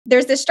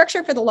there's this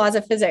structure for the laws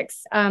of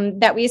physics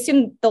that we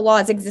assume the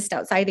laws exist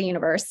outside the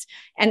universe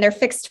and they're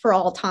fixed for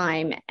all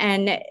time.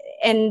 And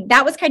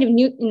that was kind of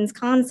Newton's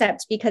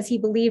concept because he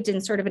believed in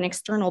sort of an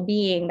external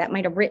being that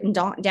might have written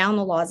down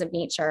the laws of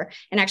nature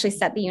and actually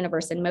set the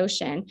universe in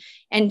motion.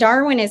 And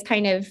Darwin is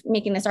kind of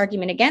making this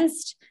argument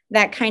against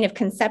that kind of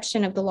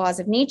conception of the laws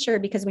of nature,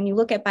 because when you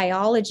look at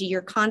biology,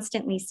 you're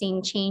constantly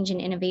seeing change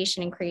and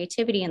innovation and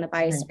creativity in the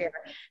biosphere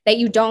that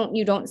you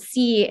don't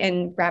see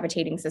in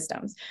gravitating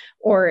systems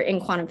or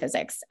in quantum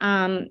physics.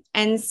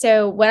 And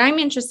so what I'm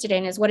interested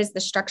in is what is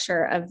the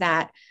structure of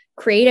that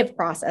creative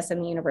process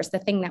in the universe, the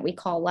thing that we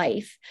call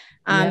life.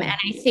 And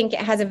I think it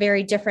has a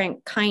very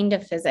different kind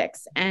of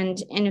physics. And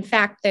in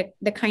fact,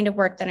 the kind of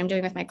work that I'm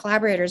doing with my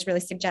collaborators really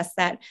suggests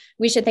that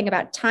we should think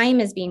about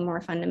time as being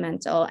more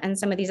fundamental and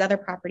some of these other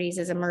properties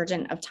as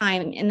emergent of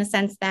time, in the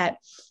sense that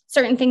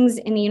certain things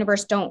in the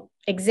universe don't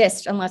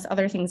exist unless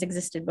other things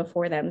existed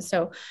before them.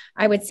 So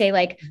I would say,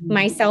 like,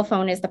 my cell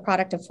phone is the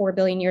product of 4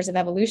 billion years of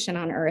evolution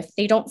on Earth.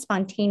 They don't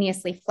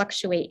spontaneously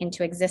fluctuate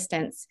into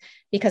existence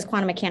because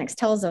quantum mechanics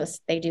tells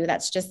us they do.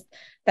 That's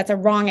a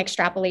wrong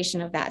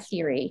extrapolation of that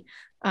theory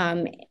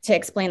to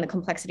explain the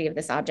complexity of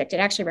this object.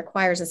 It actually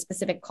requires a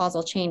specific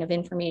causal chain of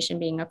information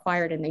being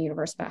acquired in the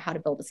universe about how to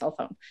build a cell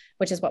phone,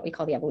 which is what we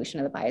call the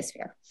evolution of the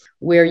biosphere.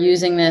 We're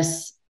using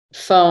this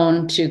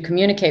phone to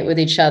communicate with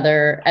each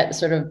other at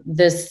sort of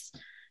this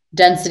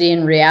density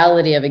and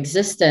reality of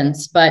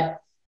existence. But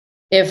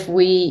if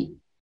we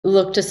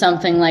look to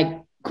something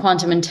like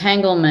quantum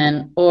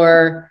entanglement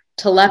or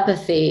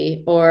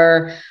telepathy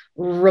or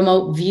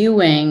remote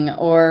viewing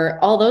or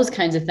all those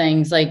kinds of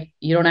things, like,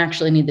 you don't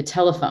actually need the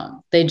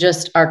telephone. They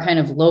just are kind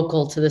of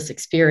local to this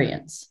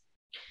experience.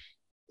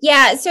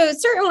 Yeah, so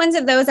certain ones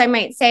of those I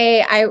might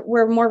say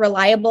were more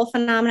reliable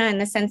phenomena in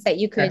the sense that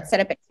you could set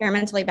up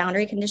experimentally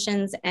boundary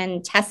conditions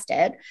and test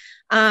it.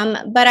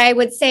 But I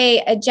would say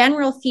a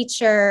general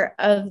feature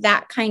of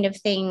that kind of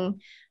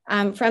thing,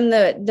 from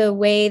the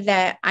way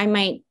that I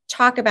might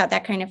talk about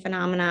that kind of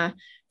phenomena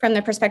from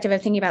the perspective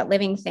of thinking about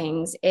living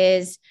things,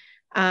 is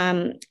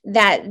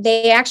that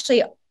they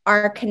actually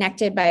are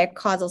connected by a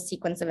causal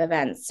sequence of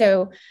events.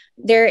 So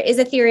there is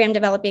a theory I'm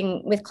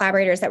developing with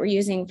collaborators that we're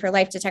using for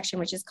life detection,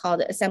 which is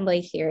called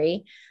assembly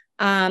theory.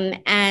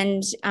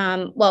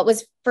 It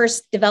was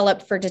first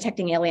developed for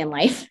detecting alien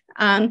life.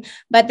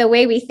 But the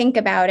way we think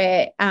about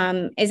it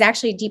is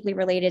actually deeply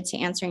related to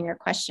answering your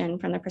question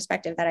from the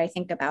perspective that I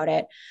think about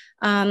it,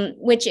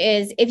 which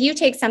is, if you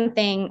take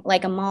something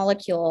like a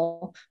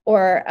molecule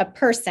or a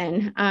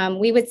person,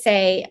 we would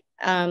say,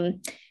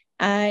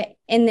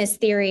 in this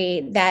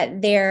theory,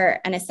 that they're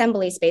an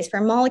assembly space. For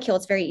a molecule,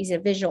 it's very easy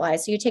to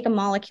visualize. So you take a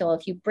molecule,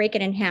 if you break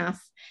it in half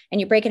and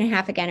you break it in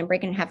half again and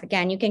break it in half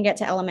again, you can get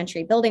to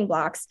elementary building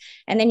blocks.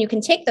 And then you can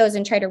take those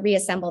and try to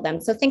reassemble them.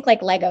 So think like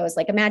Legos.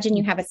 Like, imagine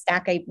you have a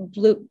stack of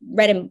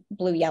red and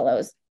blue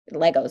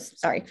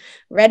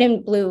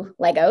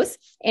Legos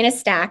in a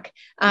stack,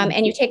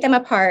 and you take them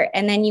apart,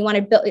 and then you want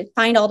to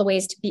find all the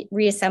ways to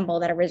reassemble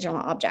that original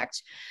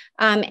object.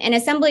 In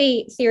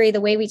assembly theory,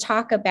 the way we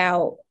talk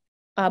about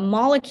a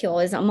molecule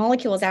is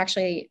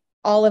actually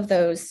all of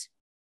those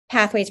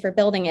pathways for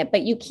building it,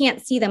 but you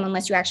can't see them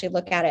unless you actually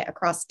look at it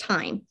across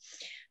time.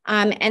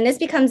 And this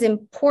becomes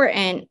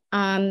important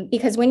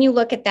because when you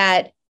look at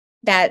that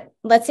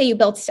let's say you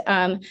built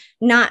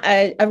not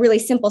a really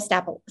simple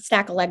stack of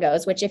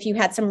Legos, which if you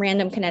had some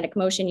random kinetic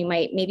motion, you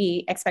might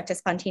maybe expect to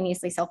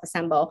spontaneously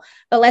self-assemble.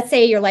 But let's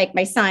say you're like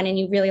my son and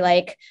you really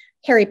like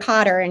Harry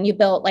Potter and you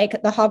built like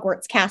the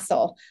Hogwarts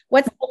castle.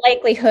 What's the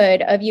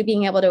likelihood of you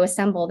being able to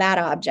assemble that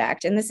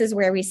object? And this is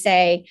where we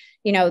say,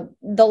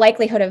 the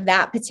likelihood of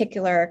that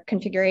particular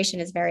configuration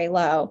is very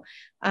low.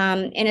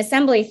 In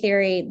assembly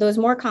theory, those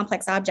more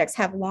complex objects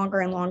have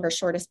longer and longer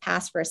shortest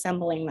paths for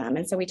assembling them.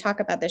 And so we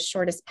talk about the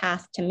shortest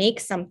path to make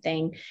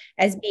something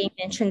as being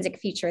an intrinsic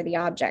feature of the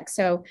object.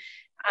 So,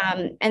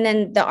 and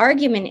then the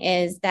argument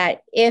is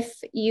that if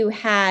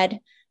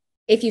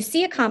you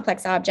see a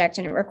complex object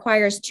and it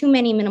requires too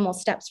many minimal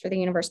steps for the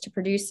universe to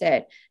produce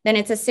it, then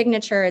it's a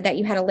signature that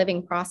you had a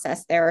living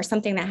process there, or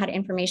something that had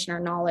information or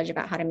knowledge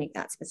about how to make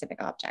that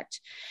specific object.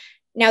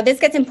 Now, this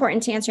gets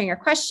important to answering your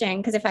question,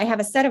 because if I have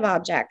a set of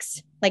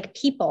objects like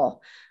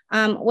people,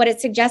 what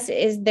it suggests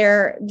is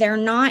they're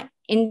not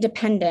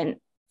independent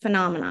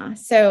phenomena.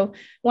 So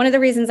one of the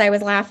reasons I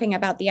was laughing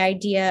about the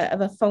idea of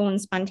a phone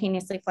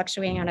spontaneously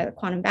fluctuating out of the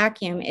quantum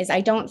vacuum is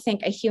I don't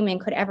think a human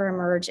could ever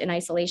emerge in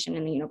isolation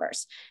in the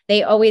universe.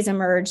 They always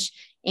emerge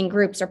in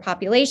groups or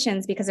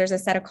populations because there's a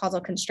set of causal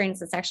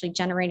constraints that's actually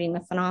generating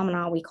the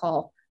phenomena we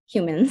call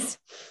humans.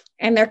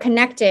 And they're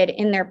connected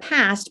in their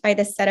past by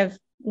this set of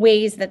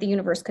ways that the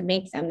universe could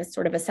make them, this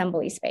sort of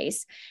assembly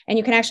space. And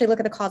you can actually look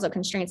at the causal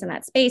constraints in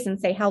that space and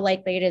say how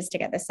likely it is to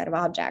get this set of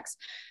objects.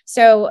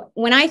 So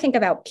when I think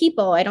about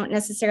people, I don't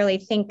necessarily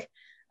think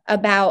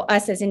about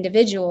us as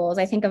individuals.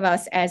 I think of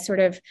us as sort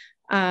of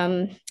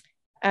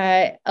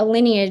a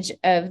lineage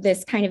of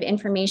this kind of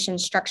information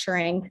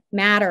structuring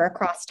matter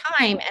across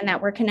time, and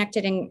that we're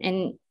connected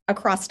in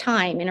across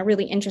time in a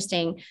really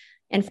interesting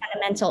and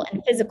fundamental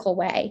and physical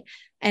way.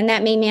 And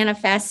that may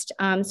manifest.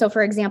 So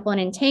for example, in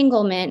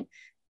entanglement,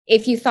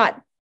 if you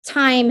thought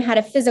time had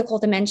a physical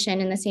dimension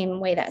in the same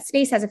way that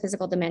space has a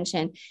physical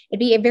dimension, it'd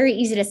be very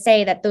easy to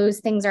say that those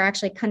things are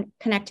actually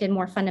connected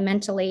more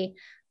fundamentally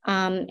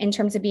in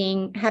terms of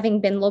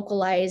having been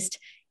localized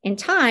in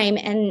time,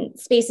 and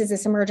space is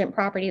this emergent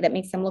property that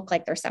makes them look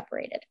like they're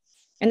separated.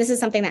 And this is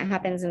something that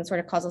happens in sort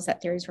of causal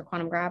set theories for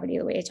quantum gravity,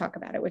 the way I talk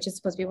about it, which is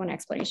supposed to be one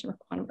explanation for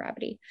quantum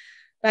gravity.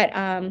 But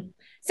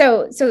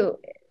so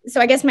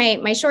I guess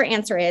my short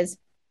answer is,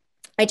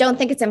 I don't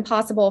think it's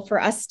impossible for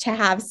us to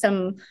have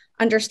some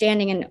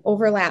understanding and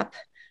overlap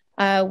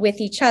with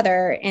each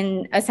other,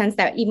 in a sense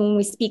that even when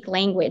we speak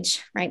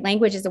language, right?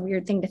 Language is a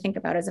weird thing to think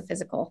about as a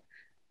physical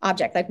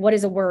object. Like, what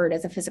is a word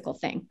as a physical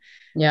thing?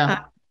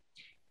 Yeah.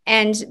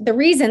 And the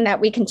reason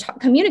that we can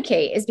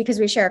communicate is because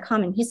we share a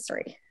common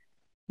history,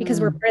 because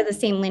we're part of the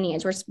same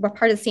lineage. We're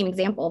part of the same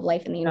example of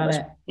life in the universe,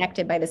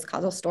 connected by this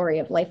causal story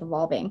of life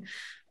evolving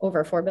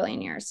over 4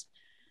 billion years.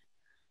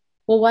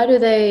 Well, why do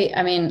they,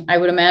 I mean, I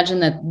would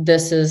imagine that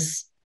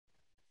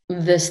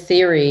this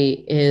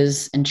theory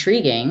is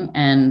intriguing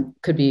and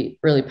could be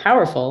really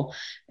powerful,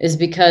 is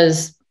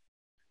because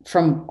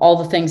from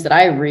all the things that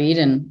I read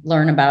and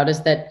learn about,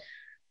 is that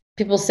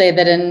people say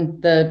that in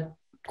the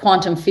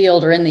quantum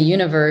field or in the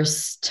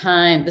universe,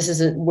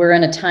 we're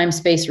in a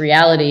time-space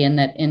reality, and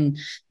that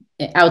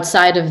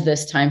outside of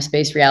this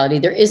time-space reality,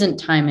 there isn't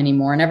time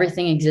anymore and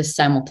everything exists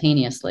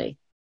simultaneously.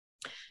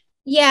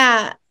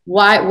 Yeah.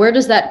 Where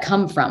does that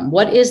come from?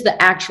 What is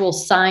the actual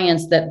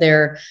science that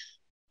they're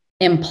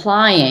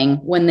implying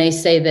when they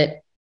say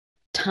that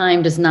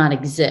time does not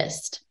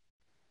exist?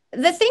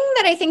 The thing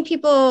that I think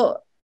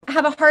people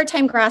have a hard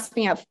time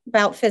grasping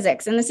about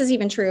physics, and this is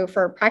even true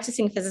for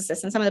practicing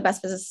physicists and some of the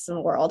best physicists in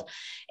the world,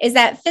 is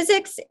that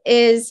physics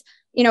is,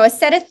 a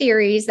set of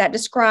theories that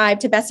describe,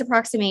 to best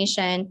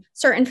approximation,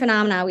 certain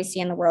phenomena we see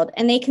in the world,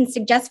 and they can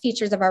suggest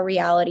features of our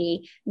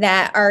reality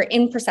that are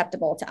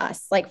imperceptible to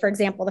us. Like, for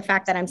example, the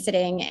fact that I'm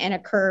sitting in a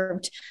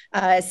curved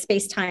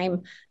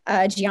space-time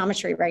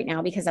geometry right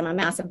now because I'm a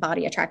massive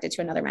body attracted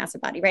to another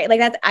massive body, right? Like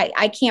that,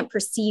 I can't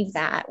perceive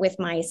that with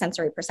my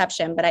sensory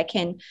perception, but I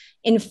can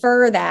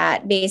infer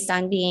that based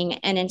on being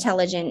an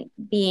intelligent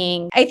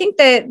being. I think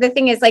the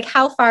thing is, like,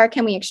 how far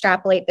can we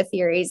extrapolate the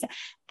theories?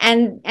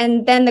 And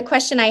then the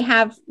question I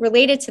have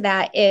related to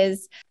that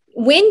is,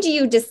 when do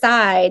you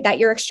decide that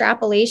your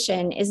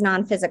extrapolation is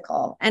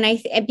non-physical?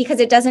 And because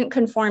it doesn't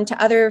conform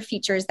to other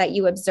features that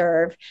you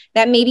observe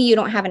that maybe you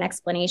don't have an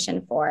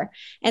explanation for.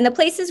 And the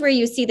places where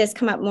you see this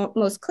come up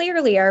most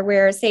clearly are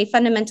where, say,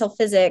 fundamental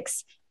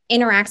physics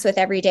interacts with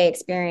everyday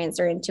experience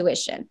or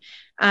intuition.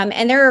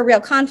 And there are real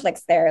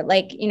conflicts there.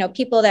 Like,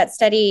 people that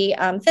study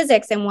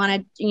physics and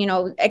want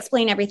to,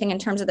 explain everything in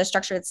terms of the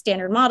structure of the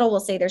standard model will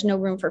say there's no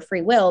room for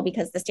free will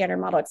because the standard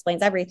model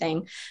explains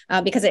everything,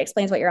 because it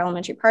explains what your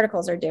elementary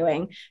particles are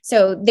doing.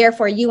 So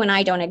therefore, you and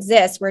I don't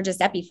exist. We're just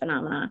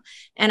epiphenomena.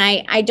 And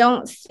I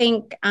don't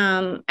think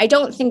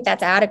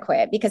that's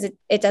adequate, because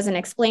it doesn't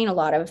explain a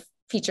lot of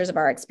features of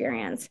our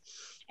experience.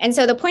 And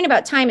so the point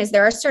about time is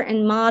there are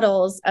certain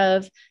models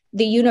of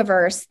the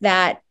universe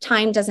that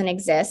time doesn't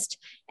exist.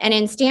 And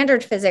in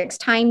standard physics,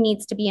 time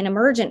needs to be an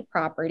emergent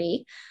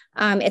property.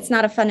 It's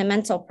not a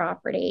fundamental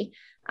property.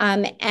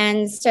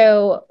 And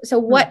so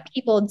what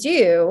people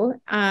do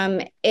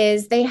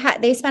is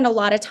they spend a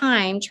lot of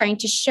time trying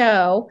to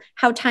show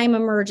how time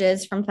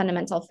emerges from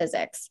fundamental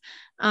physics.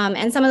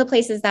 And some of the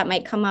places that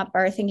might come up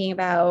are thinking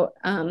about,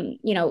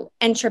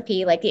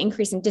 entropy, like the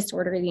increase in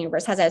disorder of the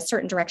universe has a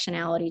certain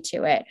directionality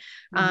to it,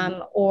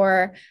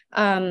 or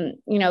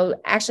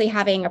actually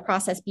having a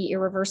process be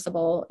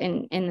irreversible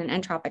in an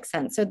entropic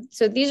sense.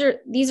 So these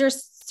are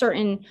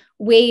certain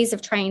ways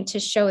of trying to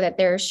show that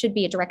there should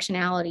be a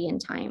directionality in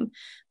time.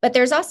 But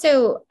there's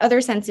also other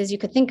senses you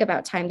could think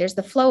about time. There's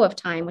the flow of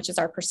time, which is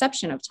our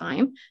perception of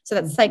time. So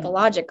that's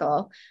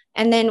psychological.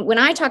 And then when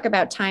I talk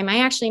about time, I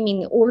actually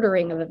mean the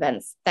ordering of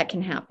events that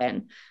can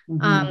happen,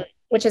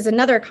 which is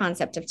another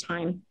concept of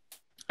time.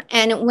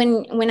 And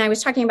when I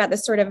was talking about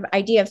this sort of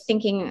idea of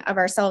thinking of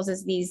ourselves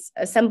as these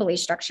assembly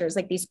structures,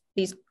 like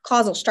these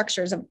causal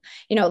structures of,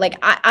 like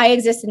I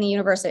exist in the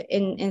universe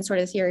in sort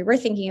of theory we're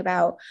thinking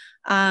about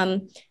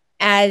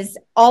as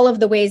all of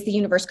the ways the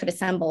universe could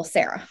assemble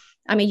Sarah.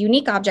 I'm a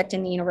unique object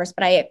in the universe,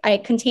 but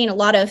I contain a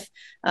lot of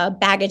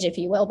baggage, if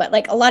you will, but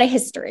like a lot of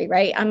history,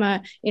 right?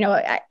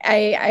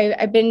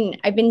 I've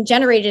been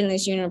generated in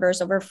this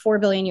universe over 4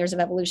 billion years of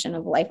evolution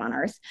of life on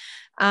Earth.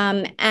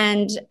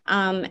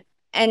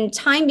 And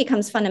time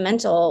becomes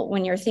fundamental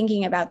when you're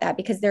thinking about that,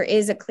 because there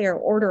is a clear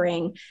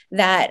ordering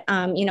that,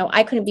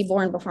 I couldn't be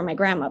born before my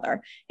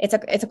grandmother. It's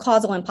a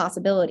causal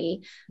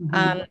impossibility.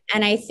 And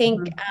I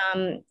think,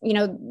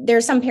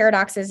 there's some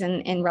paradoxes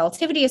in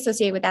relativity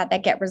associated with that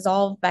get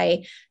resolved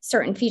by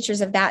certain features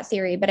of that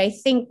theory. But I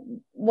think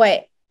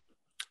what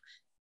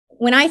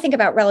when I think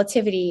about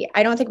relativity,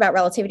 I don't think about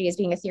relativity as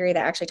being a theory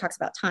that actually talks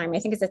about time. I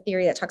think it's a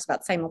theory that talks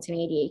about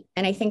simultaneity.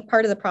 And I think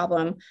part of the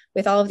problem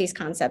with all of these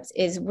concepts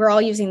is we're all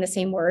using the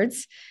same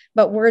words,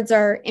 but words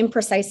are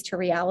imprecise to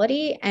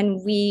reality. And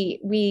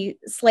we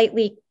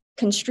slightly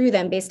construe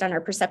them based on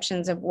our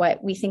perceptions of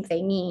what we think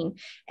they mean.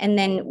 And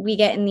then we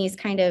get in these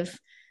kind of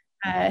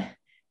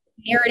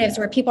narratives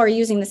where people are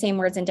using the same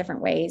words in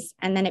different ways.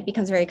 And then it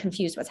becomes very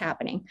confused what's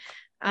happening.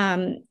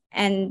 And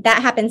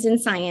that happens in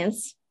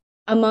science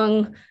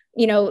among,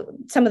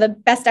 some of the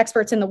best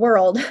experts in the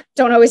world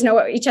don't always know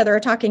what each other are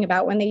talking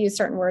about when they use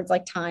certain words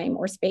like time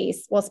or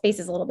space. Well, space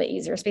is a little bit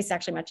easier. Space is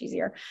actually much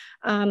easier.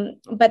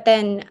 But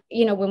then,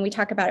 when we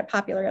talk about it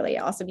popularly, it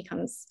also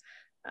becomes,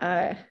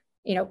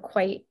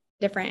 quite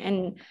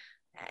different.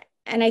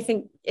 And I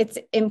think it's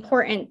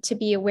important to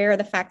be aware of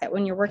the fact that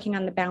when you're working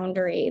on the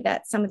boundary,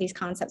 that some of these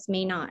concepts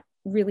may not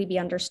really be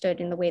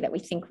understood in the way that we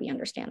think we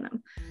understand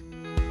them.